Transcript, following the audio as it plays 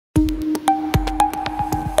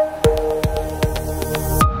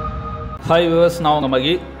Hi viewers, நான் உங்க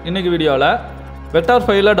மகி. இன்னைக்கு வீடியோல வெக்டார்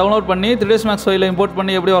ஃபைலை டவுன்லோட் பண்ணி 3ds Max ஃபைலை இம்போர்ட்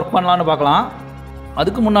பண்ணி எப்படி வர்க் பண்ணலாம்னு பார்க்கலாம்.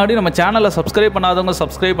 அதுக்கு முன்னாடி நம்ம சேனலை சப்ஸ்கிரைப் பண்ணாதவங்க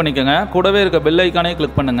சப்ஸ்கிரைப் பண்ணிக்கங்க. கூடவே இருக்க பெல் ஐகானை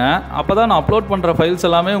கிளிக் பண்ணுங்க. அப்பதான் நான் அப்லோட் பண்ற ஃபைல்ஸ்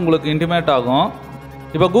எல்லாமே உங்களுக்கு இன்டிமேட் ஆகும்.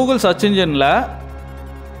 இப்போ கூகுள் சர்ச் இன்ஜின்ல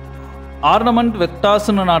ஆர்னமெண்ட்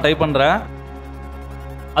வெக்டார்ஸ்னு நான் டைப் பண்றேன்.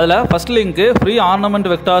 அதில் first link free ornament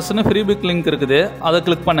வெக்டார்ஸ்னு free big link இருக்குது. அதை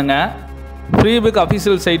கிளிக் பண்ணுங்க. ஃப்ரீ பிக்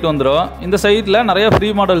அஃபிஷியல் சைட் வந்துடும். இந்த சைட்டில் நிறைய ஃப்ரீ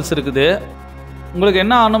மாடல்ஸ் இருக்குது. உங்களுக்கு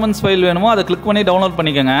என்ன ஆர்னமெண்ட்ஸ் ஃபைல் வேணுமோ அதை கிளிக் பண்ணி டவுன்லோட்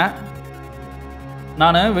பண்ணிக்கோங்க.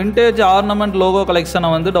 நான் விண்டேஜ் ஆர்னமெண்ட் லோகோ கலெக்ஷனை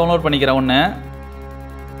வந்து டவுன்லோட் பண்ணிக்கிறேன். ஒன்று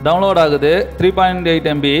டவுன்லோட் ஆகுது 3.8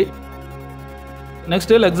 MB.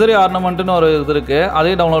 நெக்ஸ்ட்டு லக்ஸரி ஆர்னமெண்ட்டுன்னு ஒரு இது இருக்குது,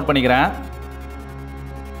 அதையும் டவுன்லோட் பண்ணிக்கிறேன்.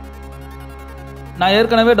 நான்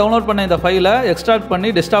ஏற்கனவே டவுன்லோட் பண்ண இந்த ஃபைலை எக்ஸ்ட்ராக்ட்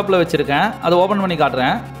பண்ணி டெஸ்க்டாப்பில் வச்சுருக்கேன். அதை ஓப்பன் பண்ணி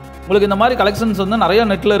காட்டுறேன். உங்களுக்கு இந்த மாதிரி கலெக்ஷன்ஸ் வந்து நிறைய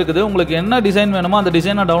நெட்டில் இருக்குது. உங்களுக்கு என்ன டிசைன் வேணுமோ அந்த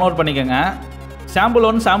டிசைனை டவுன்லோட் பண்ணிக்கோங்க. சாம்பிள்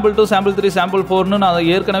 1, சாம்பிள் 2, சாம்பிள் 3, சாம்பிள் 4ன்னு நான் அதை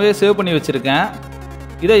ஏற்கனவே சேவ் பண்ணி வச்சுருக்கேன்.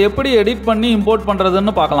 இதை எப்படி எடிட் பண்ணி இம்போர்ட்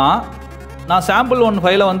பண்ணுறதுன்னு பார்க்கலாம். நான் சாம்பிள் 1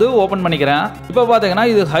 ஃபைலை வந்து ஓப்பன் பண்ணிக்கிறேன். இப்போ பார்த்தீங்கன்னா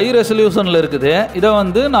இது ஹை ரெசல்யூஷனில் இருக்குது. இதை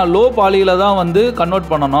வந்து நான் லோ பாலியில் தான் வந்து கன்வெர்ட்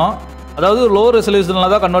பண்ணணும். அதாவது லோ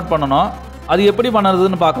ரெசல்யூஷனில் தான் கன்வெர்ட் பண்ணணும். அது எப்படி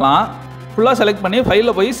பண்ணுறதுன்னு பார்க்கலாம். ஃபுல்லாக செலக்ட் பண்ணி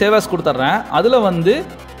ஃபைலில் போய் சேவ் ஆஸ் கொடுத்துட்றேன். அதில் வந்து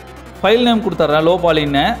ஃபைல் நேம் கொடுத்துட்றேன் லோ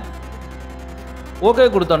பாலின்னு. ஓகே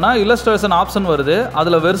கொடுத்தோன்னா இல்லஸ்ட்ரேஷன் ஆப்ஷன் வருது.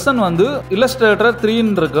 அதில் வெர்ஷன் வந்து illustrator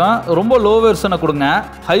 3ன்னு இருக்கும். ரொம்ப லோ வெர்ஷனை கொடுங்க.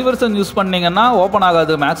 ஹை வெர்ஷன் யூஸ் பண்ணிங்கன்னா ஓப்பன்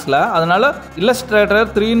ஆகாது மேக்ஸில். அதனால் illustrator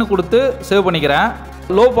 3ன்னு கொடுத்து சேவ் பண்ணிக்கிறேன்.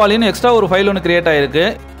 லோ பாலின்னு எக்ஸ்ட்ரா ஒரு ஃபைல் ஒன்று க்ரியேட் ஆகிருக்கு.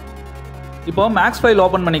 இப்போ மேக்ஸ் ஃபைல்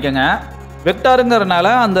ஓப்பன் பண்ணிக்கோங்க.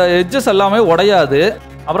 வெக்டாருங்கிறனால அந்த எட்ஜஸ் எல்லாமே உடையாது.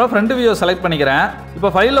 அப்புறம் ஃப்ரண்ட் வியூ செலக்ட் பண்ணிக்கிறேன். இப்போ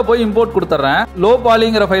ஃபைலில் போய் இம்போர்ட் கொடுத்துட்றேன். லோ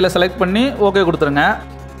பாலிங்கிற ஃபைலை செலக்ட் பண்ணி ஓகே கொடுத்துருங்க.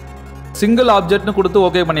 சிங்கிள் ஆப்ஜெக்ட்னு கொடுத்து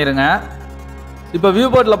ஓகே பண்ணிடுங்க. இப்போ வியூ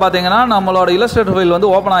போர்ட்டில் பார்த்தீங்கன்னா நம்மளோட இல்லஸ்ட்ரேட்டர் ஃபைல் வந்து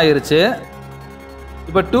ஓப்பன் ஆகிருச்சு.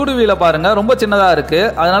 இப்போ 2D வியூவில் பாருங்கள், ரொம்ப சின்னதாக இருக்குது.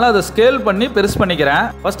 அதனால் அதை ஸ்கேல் பண்ணி பெருசு பண்ணிக்கிறேன்.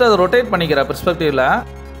 ஃபஸ்ட்டு அதை ரொட்டேட் பண்ணிக்கிறேன் பெர்ஸ்பெக்டிவில்.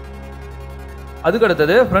 அதுக்கு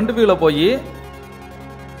அடுத்தது ஃப்ரண்ட் வியூவில் போய்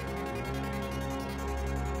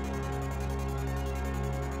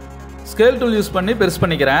ஸ்கேல் டூல் யூஸ் பண்ணி பெருசு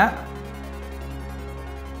பண்ணிக்கிறேன்.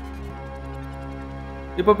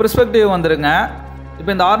 இப்போ பெர்ஸ்பெக்டிவ் வந்துருங்க.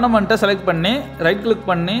 இப்போ இந்த ஆர்னமெண்ட்டை செலக்ட் பண்ணி ரைட் கிளிக்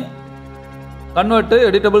பண்ணி கன்வெர்ட்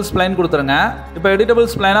எடிட்டபிள் ஸ்ப்ளைன் கொடுத்துருங்க. இப்போ எடிட்டபிள்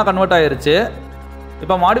ஸ்ப்ளைனாக கன்வெர்ட் ஆகிருச்சு.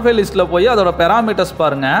 இப்போ மாடிஃபை லிஸ்ட்டில் போய் அதோட பெராமீட்டர்ஸ்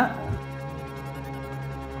பாருங்கள்.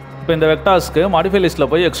 இப்போ இந்த வெக்டார்ஸ்க்கு மாடிஃபை லிஸ்ட்டில்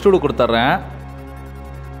போய் எக்ஸ்ட்ரூட் கொடுத்துட்றேன்.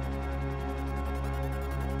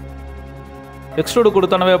 எக்ஸ்ட்ரூட்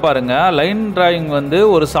கொடுத்தனவே பாருங்கள், லைன் டிராயிங் வந்து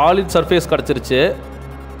ஒரு சாலிட் சர்ஃபேஸ் கிடச்சிருச்சு.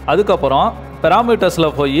 அதுக்கப்புறம்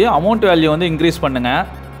பெராமீட்டர்ஸில் போய் அமௌண்ட் வேல்யூ வந்து இன்க்ரீஸ் பண்ணுங்கள்.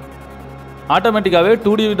 ஆட்டோமேட்டிக்காகவே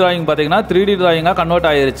 2D டிராயிங் பார்த்தீங்கன்னா 3D டிராயிங்காக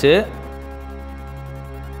கன்வெர்ட் ஆகிருச்சு.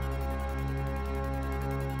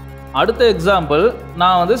 அடுத்த எக்ஸாம்பிள்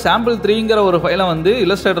நான் வந்து சாம்பிள் 3ங்கிற ஒரு ஃபைலை வந்து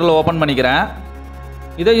இல்லஸ்ட்ரேட்டரில் ஓப்பன் பண்ணிக்கிறேன்.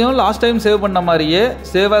 இதையும் லாஸ்ட் டைம் சேவ் பண்ண மாதிரியே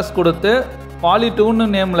சேவ் ஆஸ் கொடுத்து பாலி2ன்னு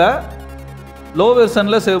நேமில் லோ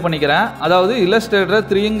வெர்ஷனில் சேவ் பண்ணிக்கிறேன். அதாவது இல்லஸ்ட்ரேட்டர்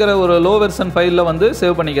 3ங்கிற ஒரு லோ வெர்ஷன் ஃபைலில் வந்து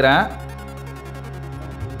சேவ் பண்ணிக்கிறேன்.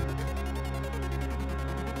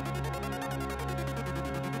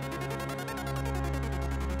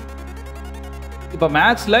 இப்போ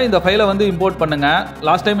மேக்ஸில் இந்த ஃபைலை வந்து இம்போர்ட் பண்ணுங்கள்.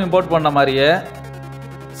 லாஸ்ட் டைம் இம்போர்ட் பண்ண மாதிரியே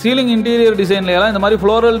சீலிங் இன்டீரியர் டிசைன்லாம் இந்த மாதிரி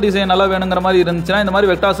ஃப்ளோரல் டிசைன் எல்லாம் வேணுங்கிற மாதிரி இருந்துச்சுன்னா இந்த மாதிரி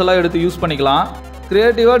வெக்டார்ஸ் எல்லாம் எடுத்து யூஸ் பண்ணிக்கலாம்.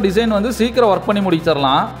 க்ரியேட்டிவாக டிசைன் வந்து சீக்கிரம் ஒர்க் பண்ணி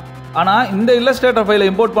முடிச்சிடலாம். ஆனால் இந்த இல்லஸ்ட்ரேட்டர் ஃபைலை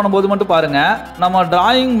இம்போர்ட் பண்ணும்போது மட்டும் பாருங்கள், நம்ம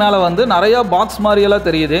டிராயிங் மேலே வந்து நிறையா பாக்ஸ் மாதிரியெல்லாம்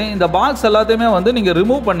தெரியுது. இந்த பாக்ஸ் எல்லாத்தையுமே வந்து நீங்கள்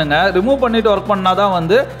ரிமூவ் பண்ணுங்கள். ரிமூவ் பண்ணிவிட்டு ஒர்க் பண்ணால் தான்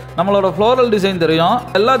வந்து நம்மளோட ஃப்ளோரல் டிசைன் தெரியும்.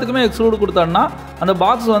 எல்லாத்துக்குமே எக்ஸ்ட்ரூட் கொடுத்தோன்னா அந்த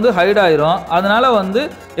பாக்ஸ் வந்து ஹைட் ஆயிரும். அதனால் வந்து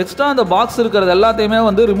எக்ஸ்ட்ரா அந்த பாக்ஸ் இருக்கிறது எல்லாத்தையுமே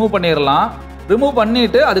வந்து ரிமூவ் பண்ணிடலாம். ரிமூவ்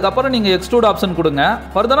பண்ணிவிட்டு அதுக்கப்புறம் நீங்கள் எக்ஸ்ட்ரூட் ஆப்ஷன் கொடுங்க.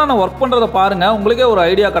 ஃபர்தராக நான் ஒர்க் பண்ணுறதை பாருங்கள், உங்களுக்கே ஒரு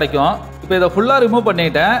ஐடியா கிடைக்கும். இப்போ இதை ஃபுல்லாக ரிமூவ்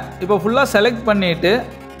பண்ணிவிட்டேன். இப்போ ஃபுல்லாக செலக்ட் பண்ணிவிட்டு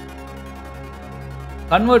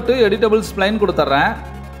கன்வெர்ட் எடிட்டபிள் ஸ்ப்ளைன் கொடுத்துட்றேன்.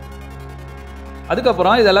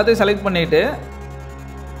 அதுக்கப்புறம் இது எல்லாத்தையும் செலக்ட் பண்ணிவிட்டு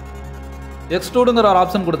எக்ஸ்ட்ரூடுங்கிற ஒரு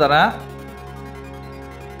ஆப்ஷன் கொடுத்துட்றேன்.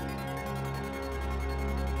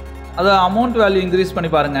 அதை அமௌண்ட் வேல்யூ இன்க்ரீஸ்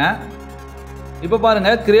பண்ணி பாருங்கள். இப்போ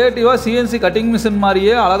பாருங்கள், க்ரியேட்டிவாக CNC கட்டிங் மிஷின்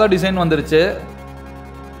மாதிரியே அழகாக டிசைன் வந்துருச்சு.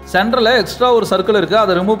 சென்டரில் எக்ஸ்ட்ரா ஒரு சர்க்கிள் இருக்குது,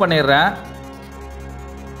 அதை ரிமூவ் பண்ணிடுறேன்.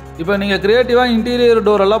 இப்போ நீங்கள் க்ரியேட்டிவாக இன்டீரியர்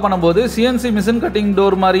டோர் எல்லாம் பண்ணும்போது CNC மிஷின் கட்டிங்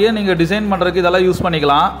டோர் மாதிரியே நீங்கள் டிசைன் பண்ணுறதுக்கு இதெல்லாம் யூஸ்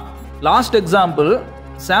பண்ணிக்கலாம். லாஸ்ட் எக்ஸாம்பிள்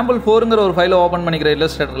சாம்பிள் 4ங்கிற ஒரு ஃபைலை ஓப்பன் பண்ணிக்கிறேன்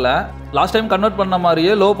இல்லஸ்ட்ரேட்டரில். லாஸ்ட் டைம் கன்வெர்ட் பண்ண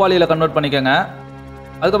மாதிரியே லோ பாலியில் கன்வெர்ட் பண்ணிக்கோங்க.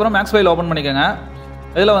 அதுக்கப்புறம் மேக்ஸ் ஃபைல் ஓப்பன் பண்ணிக்கோங்க.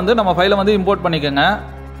 இதில் வந்து நம்ம ஃபைலை வந்து இம்போர்ட் பண்ணிக்கோங்க.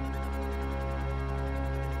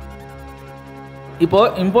 இப்போ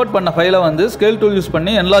இம்போர்ட் பண்ண ஃபைலை வந்து ஸ்கேல் டூல் யூஸ்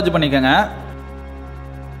பண்ணி என்லார்ஜ் பண்ணிக்கோங்க.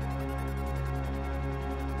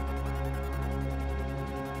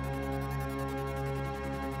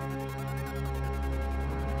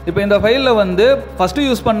 இப்போ இந்த ஃபைலில் வந்து ஃபஸ்ட்டு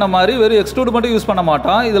யூஸ் பண்ண மாதிரி வெறும் எக்ஸ்ட்ரூட் மட்டும் யூஸ் பண்ண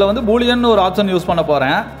மாட்டோம். இதில் வந்து பூலியன் ஒரு ஆப்ஷன் யூஸ் பண்ண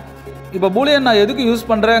போகிறேன். இப்போ பூலியன் நான் எதுக்கு யூஸ்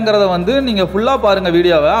பண்ணுறேங்கிறத வந்து நீங்கள் ஃபுல்லாக பாருங்கள்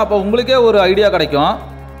வீடியோவை, அப்போ உங்களுக்கே ஒரு ஐடியா கிடைக்கும்.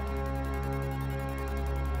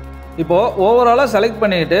 இப்போது ஓவராலாக செலக்ட்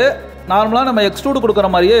பண்ணிவிட்டு நார்மலாக நம்ம எக்ஸ்ட்ரூட் கொடுக்குற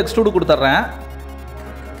மாதிரியே எக்ஸ்ட்ரூட் கொடுத்துட்றேன்.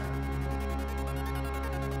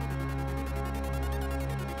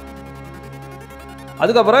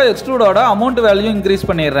 அதுக்கப்புறம் எக்ஸ்ட்ரூடோட அமௌண்ட் வேல்யூ இன்க்ரீஸ்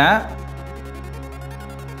பண்ணிடுறேன்.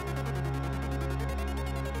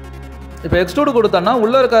 இப்போ எக்ஸ்ட்ரூட் கொடுத்தோன்னா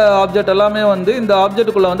உள்ளே இருக்க ஆப்ஜெக்ட் எல்லாமே வந்து இந்த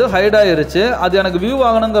ஆப்ஜெக்ட்டுக்குள்ளே வந்து ஹைட் ஆகிருச்சு. அது எனக்கு வியூ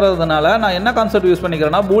ஆகணுங்கிறதுனால நான் என்ன கான்செப்ட் யூஸ்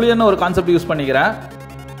பண்ணிக்கிறேன்னா பூலியன் ஒரு கான்செப்ட் யூஸ் பண்ணிக்கிறேன்.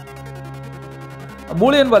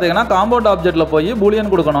 பூலியன் பார்த்தீங்கன்னா காம்பவுண்ட் ஆப்ஜெக்டில் போய்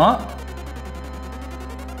பூலியன் கொடுக்கணும்.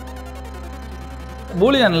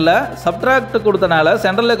 பூலியனில் சப்ட்ராக்ட் கொடுத்தனால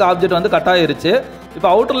சென்ட்ரல் இருக்க ஆப்ஜெக்ட் வந்து கட் ஆகிருச்சு. இப்போ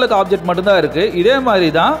அவுட்டரில் இருக்க ஆப்ஜெக்ட் மட்டும்தான் இருக்குது. இதே மாதிரி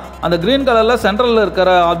தான் அந்த க்ரீன் கலரில் சென்ட்ரலில்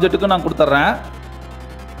இருக்கிற ஆப்ஜெக்ட்டுக்கு நான் கொடுத்துட்றேன்.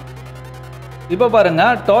 இப்போ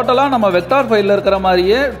பாருங்கள், டோட்டலாக நம்ம வெக்டார் ஃபைலில் இருக்கிற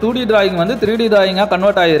மாதிரியே 2D டிராயிங் வந்து 3D டிராயிங்காக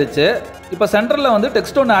கன்வெர்ட் ஆகிருச்சு. இப்போ சென்டரில் வந்து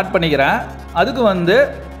டெக்ஸ்ட் ஒன்று ஆட் பண்ணிக்கிறேன். அதுக்கு வந்து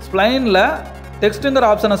ஸ்ப்ளைனில் டெக்ஸ்ட்டுங்கிற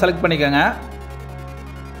ஆப்ஷனை செலக்ட் பண்ணிக்கோங்க.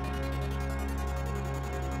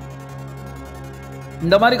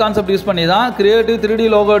 இந்த மாதிரி கான்செப்ட் யூஸ் பண்ணி தான் creative 3D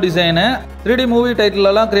logo design 3D movie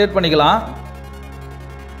டைட்டிலெல்லாம் create பண்ணிக்கலாம்.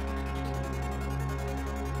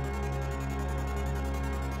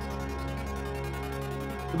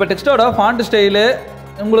 இப்போ டெக்ஸ்டோட ஃபாண்ட் ஸ்டைலு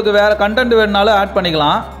உங்களுக்கு வேறு கண்டென்ட் வேணுனாலும் ஆட்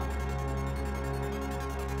பண்ணிக்கலாம்.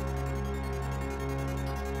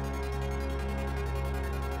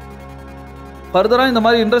 ஃபர்தராக இந்த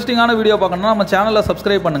மாதிரி இன்ட்ரெஸ்டிங்கான வீடியோ பார்க்கணுன்னா நம்ம சேனலை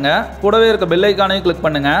சப்ஸ்கிரைப் பண்ணுங்கள். கூடவே இருக்க பெல் ஐக்கானையும் கிளிக்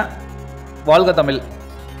பண்ணுங்கள். வாழ்க தமிழ்.